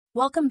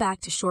Welcome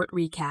back to Short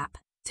Recap.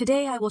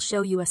 Today I will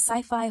show you a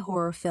sci-fi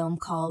horror film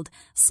called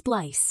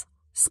Splice.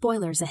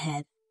 Spoilers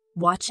ahead.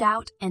 Watch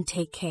out and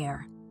take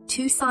care.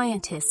 Two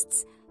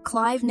scientists,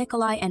 Clive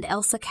Nicolai and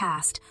Elsa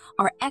Cast,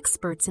 are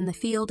experts in the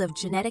field of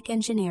genetic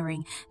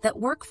engineering that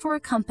work for a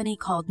company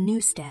called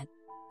Newstead.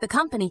 The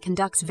company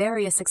conducts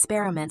various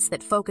experiments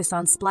that focus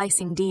on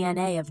splicing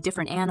DNA of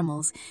different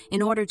animals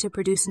in order to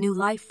produce new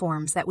life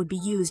forms that would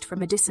be used for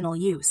medicinal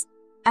use.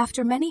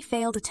 After many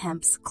failed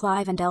attempts,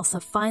 Clive and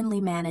Elsa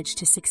finally manage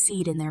to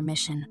succeed in their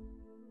mission.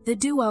 The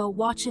duo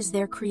watches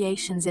their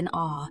creations in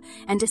awe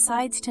and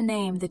decides to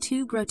name the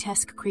two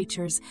grotesque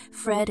creatures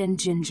Fred and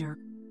Ginger.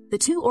 The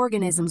two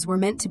organisms were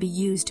meant to be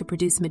used to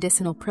produce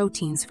medicinal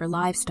proteins for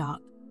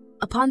livestock.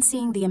 Upon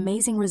seeing the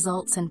amazing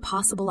results and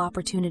possible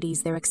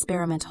opportunities their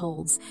experiment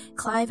holds,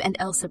 Clive and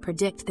Elsa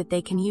predict that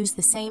they can use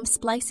the same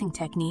splicing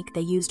technique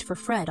they used for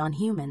Fred on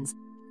humans.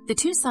 The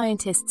two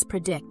scientists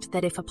predict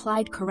that if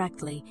applied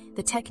correctly,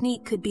 the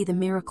technique could be the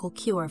miracle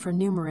cure for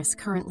numerous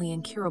currently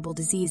incurable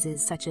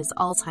diseases such as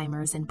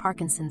Alzheimer's and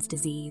Parkinson's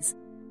disease.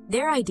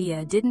 Their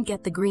idea didn't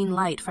get the green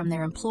light from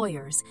their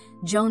employers,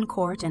 Joan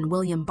Court and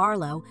William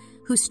Barlow,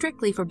 who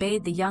strictly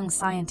forbade the young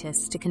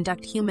scientists to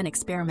conduct human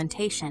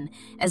experimentation,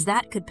 as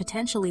that could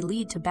potentially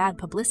lead to bad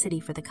publicity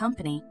for the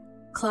company.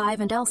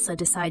 Clive and Elsa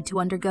decide to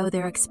undergo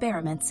their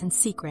experiments in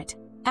secret.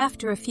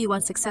 After a few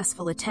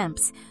unsuccessful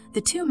attempts,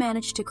 the two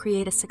manage to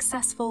create a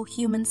successful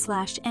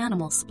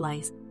human/animal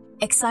splice.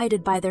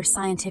 Excited by their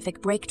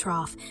scientific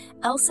breakthrough,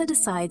 Elsa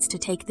decides to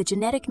take the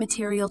genetic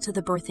material to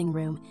the birthing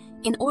room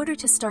in order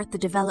to start the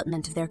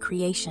development of their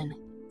creation.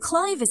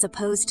 Clive is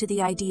opposed to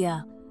the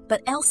idea,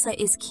 but Elsa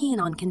is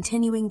keen on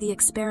continuing the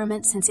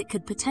experiment since it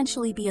could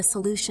potentially be a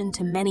solution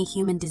to many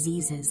human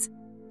diseases.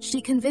 She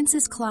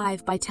convinces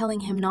Clive by telling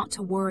him not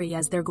to worry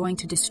as they're going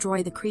to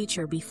destroy the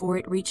creature before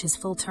it reaches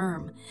full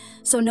term,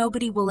 so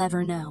nobody will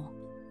ever know.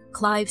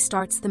 Clive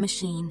starts the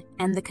machine,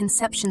 and the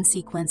conception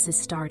sequence is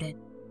started.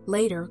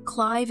 Later,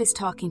 Clive is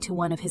talking to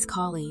one of his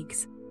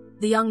colleagues.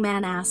 The young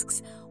man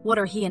asks, what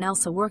are he and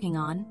Elsa working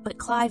on, but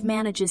Clive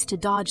manages to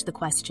dodge the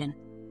question.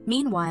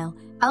 Meanwhile,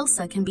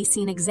 Elsa can be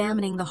seen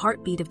examining the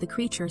heartbeat of the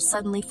creature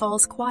suddenly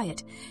falls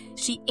quiet.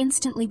 She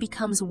instantly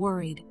becomes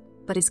worried,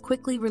 but is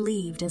quickly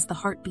relieved as the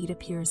heartbeat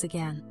appears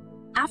again.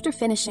 After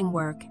finishing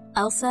work,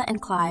 Elsa and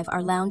Clive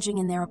are lounging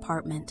in their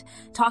apartment,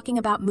 talking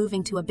about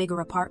moving to a bigger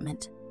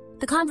apartment.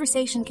 The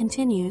conversation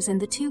continues and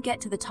the two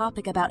get to the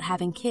topic about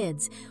having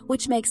kids,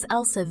 which makes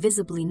Elsa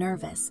visibly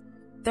nervous.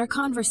 Their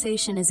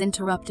conversation is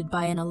interrupted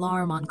by an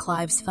alarm on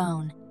Clive's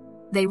phone.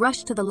 They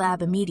rush to the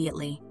lab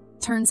immediately.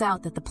 Turns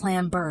out that the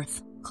planned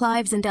birth,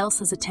 Clive's and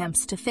Elsa's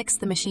attempts to fix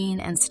the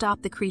machine and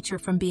stop the creature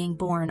from being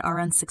born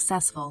are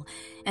unsuccessful,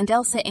 and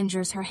Elsa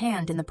injures her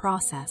hand in the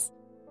process.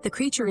 The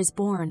creature is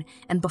born,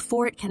 and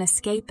before it can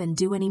escape and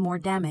do any more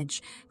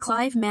damage,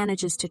 Clive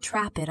manages to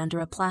trap it under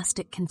a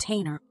plastic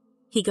container.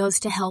 He goes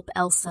to help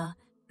Elsa,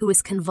 who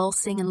is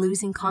convulsing and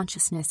losing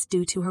consciousness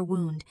due to her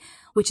wound,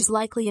 which is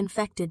likely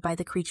infected by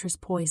the creature's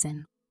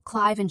poison.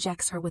 Clive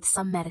injects her with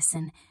some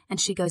medicine, and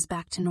she goes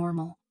back to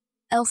normal.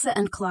 Elsa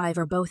and Clive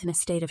are both in a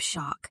state of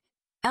shock.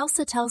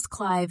 Elsa tells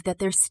Clive that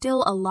there's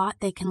still a lot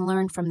they can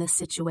learn from this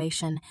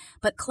situation,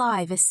 but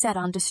Clive is set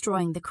on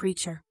destroying the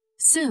creature.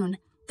 Soon,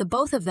 the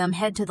both of them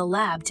head to the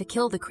lab to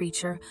kill the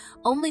creature,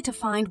 only to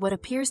find what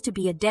appears to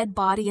be a dead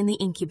body in the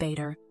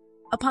incubator.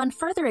 Upon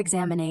further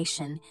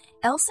examination,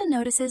 Elsa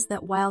notices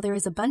that while there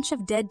is a bunch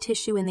of dead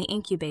tissue in the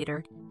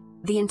incubator,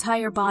 the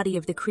entire body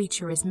of the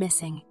creature is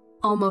missing.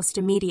 Almost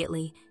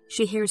immediately,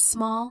 she hears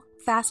small,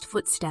 fast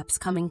footsteps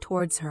coming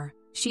towards her.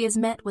 She is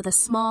met with a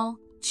small,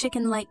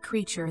 chicken-like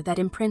creature that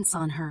imprints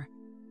on her.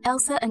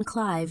 Elsa and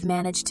Clive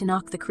manage to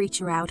knock the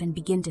creature out and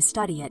begin to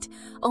study it,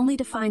 only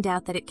to find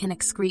out that it can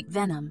excrete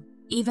venom,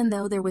 even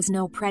though there was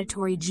no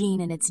predatory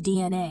gene in its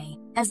DNA.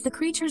 As the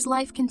creature's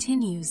life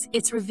continues,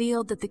 it's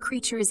revealed that the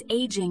creature is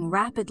aging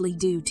rapidly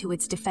due to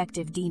its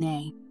defective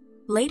DNA.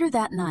 Later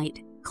that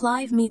night,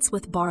 Clive meets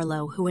with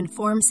Barlow, who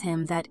informs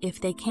him that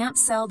if they can't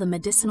sell the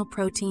medicinal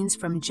proteins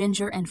from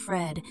Ginger and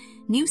Fred,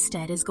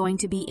 Newstead is going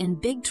to be in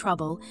big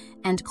trouble,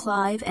 and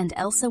Clive and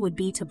Elsa would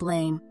be to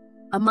blame.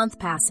 A month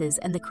passes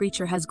and the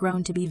creature has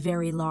grown to be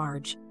very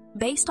large.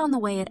 Based on the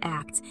way it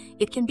acts,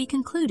 it can be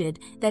concluded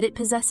that it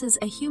possesses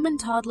a human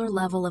toddler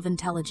level of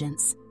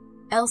intelligence.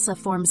 Elsa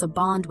forms a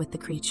bond with the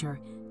creature,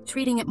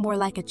 treating it more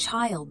like a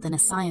child than a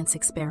science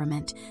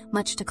experiment,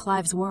 much to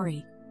Clive's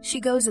worry. She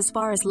goes as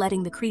far as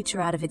letting the creature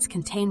out of its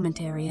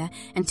containment area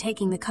and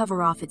taking the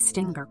cover off its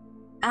stinger.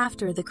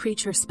 After, the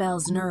creature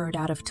spells nerd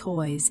out of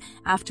toys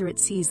after it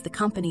sees the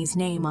company's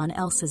name on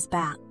Elsa's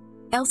bat.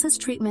 Elsa's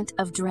treatment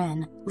of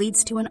Dren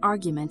leads to an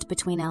argument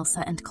between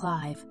Elsa and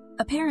Clive.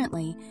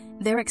 Apparently,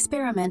 their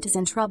experiment is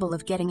in trouble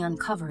of getting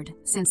uncovered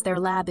since their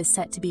lab is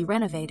set to be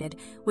renovated,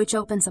 which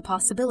opens a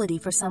possibility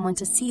for someone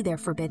to see their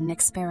forbidden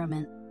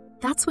experiment.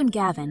 That's when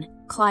Gavin,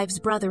 Clive's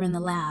brother in the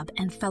lab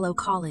and fellow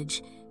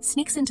college,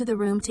 sneaks into the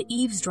room to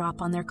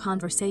eavesdrop on their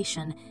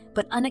conversation,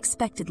 but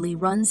unexpectedly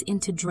runs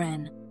into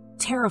Dren.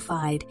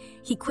 Terrified,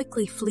 he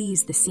quickly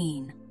flees the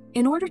scene.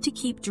 In order to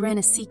keep Dren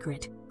a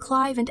secret,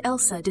 Clive and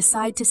Elsa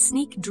decide to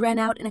sneak Dren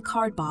out in a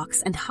card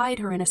box and hide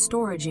her in a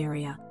storage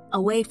area,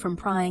 away from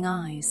prying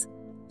eyes.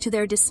 To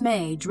their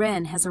dismay,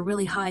 Dren has a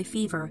really high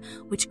fever,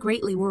 which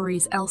greatly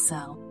worries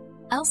Elsa.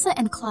 Elsa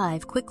and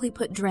Clive quickly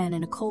put Dren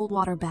in a cold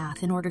water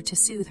bath in order to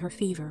soothe her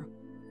fever.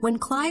 When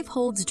Clive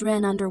holds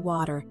Dren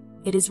underwater,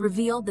 it is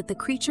revealed that the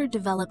creature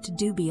developed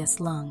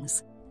dubious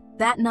lungs.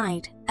 That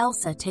night,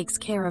 Elsa takes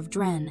care of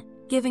Dren,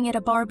 giving it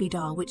a Barbie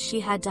doll which she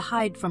had to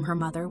hide from her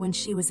mother when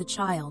she was a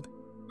child.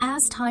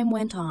 As time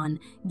went on,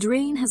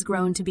 Dren has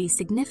grown to be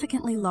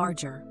significantly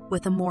larger,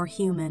 with a more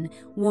human,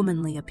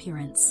 womanly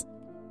appearance.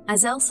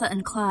 As Elsa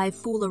and Clive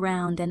fool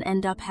around and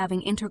end up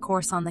having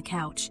intercourse on the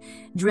couch,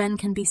 Dren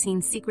can be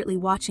seen secretly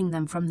watching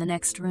them from the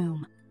next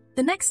room.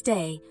 The next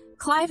day,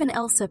 Clive and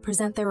Elsa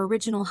present their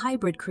original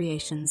hybrid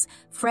creations,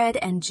 Fred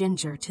and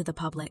Ginger, to the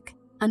public.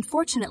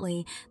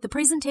 Unfortunately, the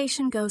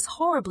presentation goes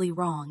horribly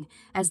wrong,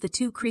 as the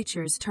two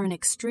creatures turn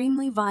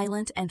extremely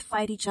violent and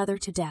fight each other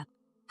to death.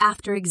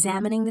 After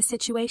examining the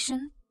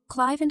situation,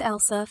 Clive and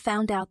Elsa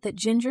found out that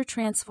Ginger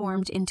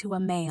transformed into a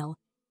male.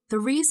 The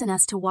reason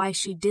as to why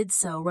she did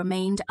so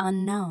remained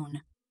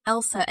unknown.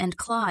 Elsa and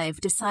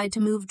Clive decide to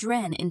move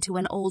Dren into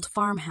an old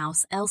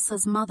farmhouse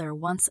Elsa's mother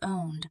once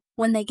owned.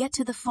 When they get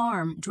to the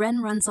farm,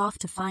 Dren runs off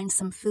to find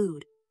some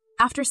food.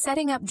 After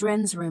setting up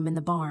Dren's room in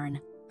the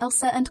barn,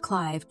 Elsa and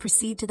Clive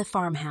proceed to the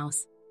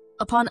farmhouse.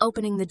 Upon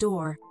opening the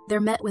door, they're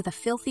met with a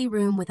filthy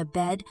room with a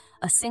bed,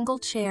 a single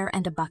chair,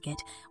 and a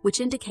bucket, which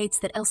indicates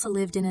that Elsa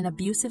lived in an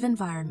abusive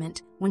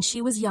environment when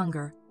she was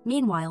younger.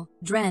 Meanwhile,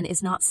 Dren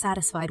is not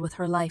satisfied with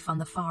her life on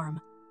the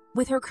farm.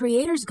 With her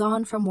creators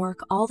gone from work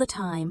all the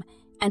time,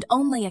 and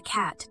only a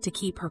cat to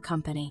keep her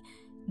company,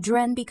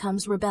 Dren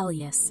becomes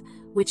rebellious,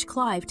 which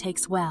Clive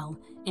takes well,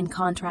 in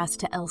contrast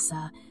to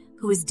Elsa,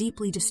 who is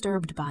deeply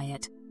disturbed by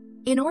it.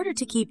 In order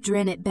to keep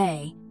Dren at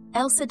bay,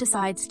 Elsa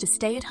decides to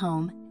stay at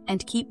home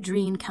and keep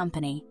Dren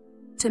company.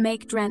 To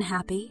make Dren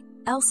happy,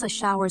 Elsa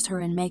showers her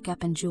in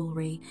makeup and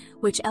jewelry,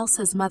 which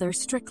Elsa's mother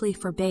strictly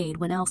forbade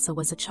when Elsa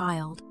was a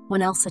child.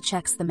 When Elsa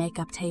checks the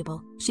makeup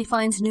table, she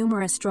finds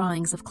numerous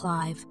drawings of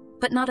Clive,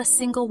 but not a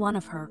single one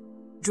of her.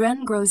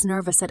 Dren grows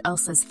nervous at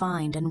Elsa's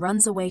find and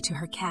runs away to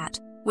her cat,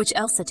 which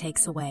Elsa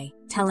takes away,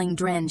 telling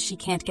Dren she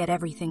can't get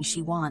everything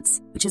she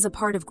wants, which is a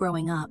part of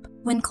growing up.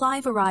 When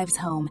Clive arrives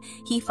home,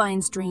 he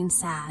finds Dren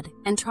sad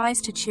and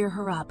tries to cheer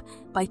her up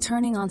by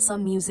turning on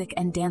some music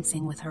and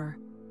dancing with her.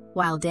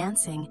 While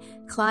dancing,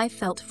 Clive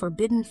felt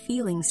forbidden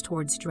feelings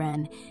towards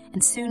Dren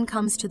and soon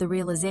comes to the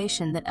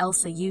realization that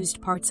Elsa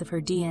used parts of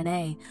her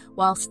DNA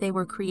whilst they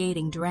were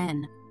creating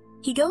Dren.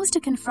 He goes to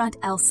confront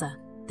Elsa.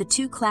 The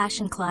two clash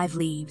and Clive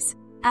leaves.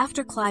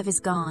 After Clive is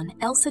gone,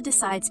 Elsa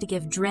decides to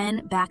give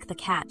Dren back the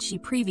cat she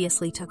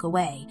previously took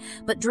away,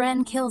 but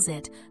Dren kills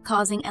it,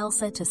 causing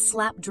Elsa to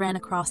slap Dren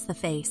across the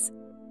face.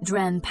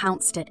 Dren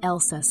pounced at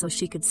Elsa so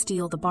she could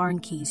steal the barn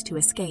keys to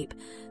escape,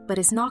 but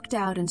is knocked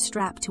out and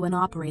strapped to an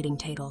operating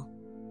table.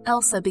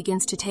 Elsa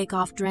begins to take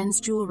off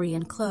Dren's jewelry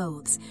and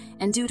clothes,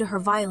 and due to her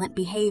violent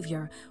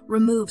behavior,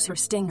 removes her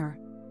stinger.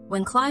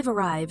 When Clive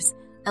arrives,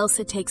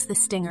 Elsa takes the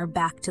stinger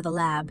back to the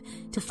lab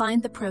to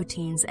find the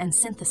proteins and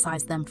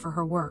synthesize them for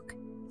her work.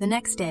 The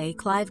next day,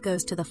 Clive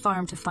goes to the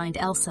farm to find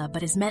Elsa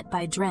but is met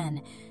by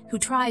Dren, who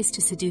tries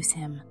to seduce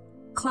him.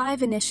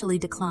 Clive initially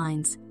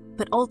declines,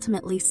 but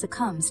ultimately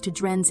succumbs to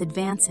Dren's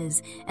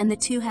advances and the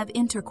two have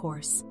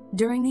intercourse.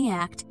 During the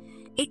act,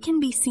 it can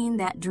be seen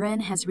that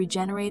Dren has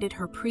regenerated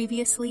her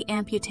previously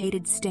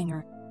amputated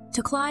stinger.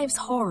 To Clive's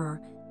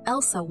horror,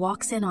 Elsa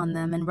walks in on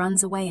them and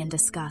runs away in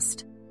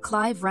disgust.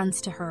 Clive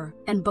runs to her,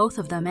 and both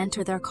of them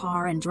enter their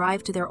car and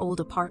drive to their old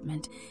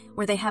apartment,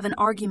 where they have an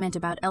argument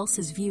about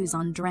Elsa's views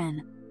on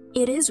Dren.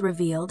 It is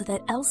revealed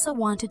that Elsa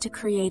wanted to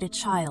create a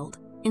child,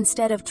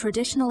 instead of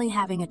traditionally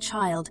having a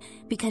child,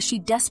 because she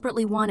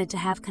desperately wanted to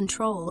have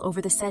control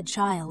over the said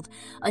child,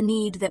 a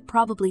need that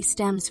probably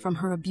stems from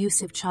her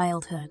abusive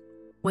childhood.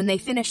 When they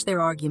finish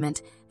their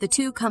argument, the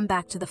two come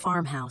back to the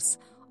farmhouse,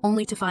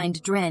 only to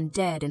find Dren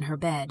dead in her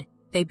bed.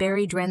 They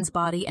bury Dren's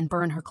body and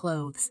burn her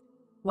clothes.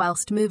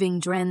 Whilst moving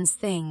Dren's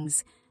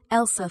things,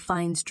 Elsa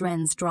finds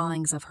Dren's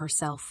drawings of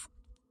herself.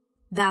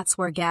 That's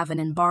where Gavin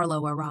and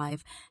Barlow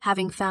arrive,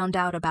 having found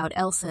out about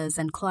Elsa's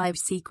and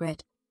Clive's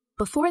secret.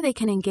 Before they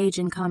can engage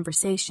in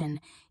conversation,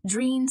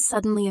 Dren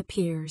suddenly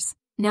appears,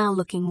 now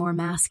looking more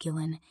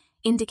masculine,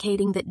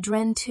 indicating that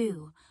Dren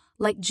too,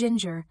 like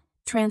Ginger,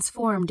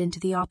 transformed into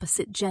the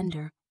opposite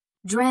gender.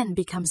 Dren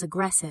becomes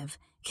aggressive,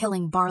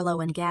 killing Barlow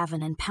and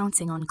Gavin and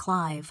pouncing on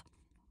Clive.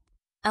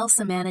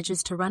 Elsa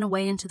manages to run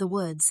away into the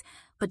woods,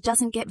 but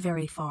doesn't get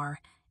very far,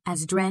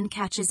 as Dren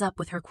catches up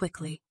with her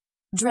quickly.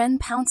 Dren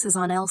pounces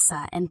on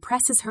Elsa and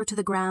presses her to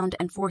the ground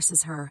and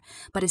forces her,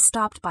 but is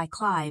stopped by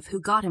Clive, who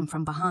got him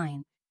from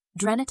behind.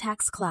 Dren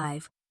attacks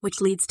Clive,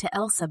 which leads to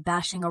Elsa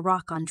bashing a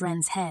rock on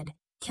Dren's head,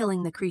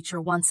 killing the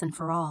creature once and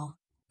for all.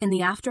 In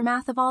the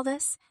aftermath of all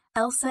this,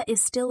 Elsa is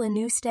still a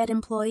Newstead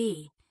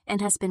employee and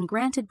has been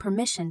granted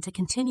permission to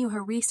continue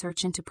her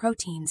research into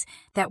proteins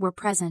that were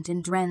present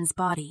in Dren's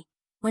body.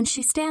 When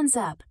she stands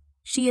up,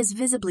 she is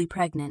visibly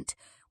pregnant,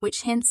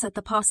 which hints at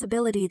the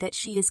possibility that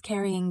she is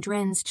carrying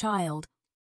Dren's child.